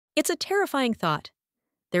It's a terrifying thought.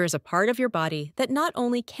 There is a part of your body that not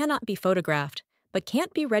only cannot be photographed, but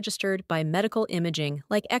can't be registered by medical imaging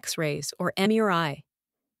like X-rays or MRI.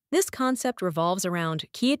 This concept revolves around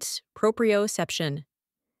proprioception,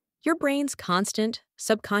 your brain's constant,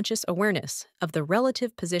 subconscious awareness of the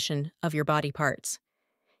relative position of your body parts.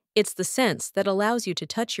 It's the sense that allows you to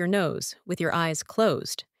touch your nose with your eyes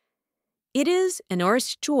closed. It is an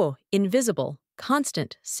invisible,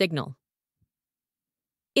 constant signal.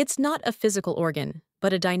 It's not a physical organ,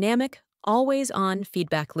 but a dynamic, always-on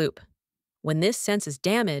feedback loop. When this sense is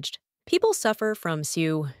damaged, people suffer from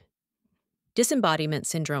disembodiment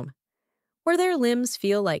syndrome, where their limbs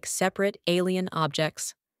feel like separate alien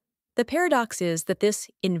objects. The paradox is that this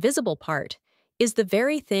invisible part is the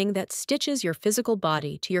very thing that stitches your physical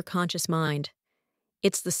body to your conscious mind.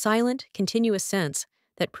 It's the silent, continuous sense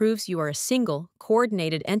that proves you are a single,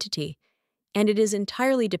 coordinated entity, and it is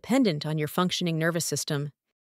entirely dependent on your functioning nervous system.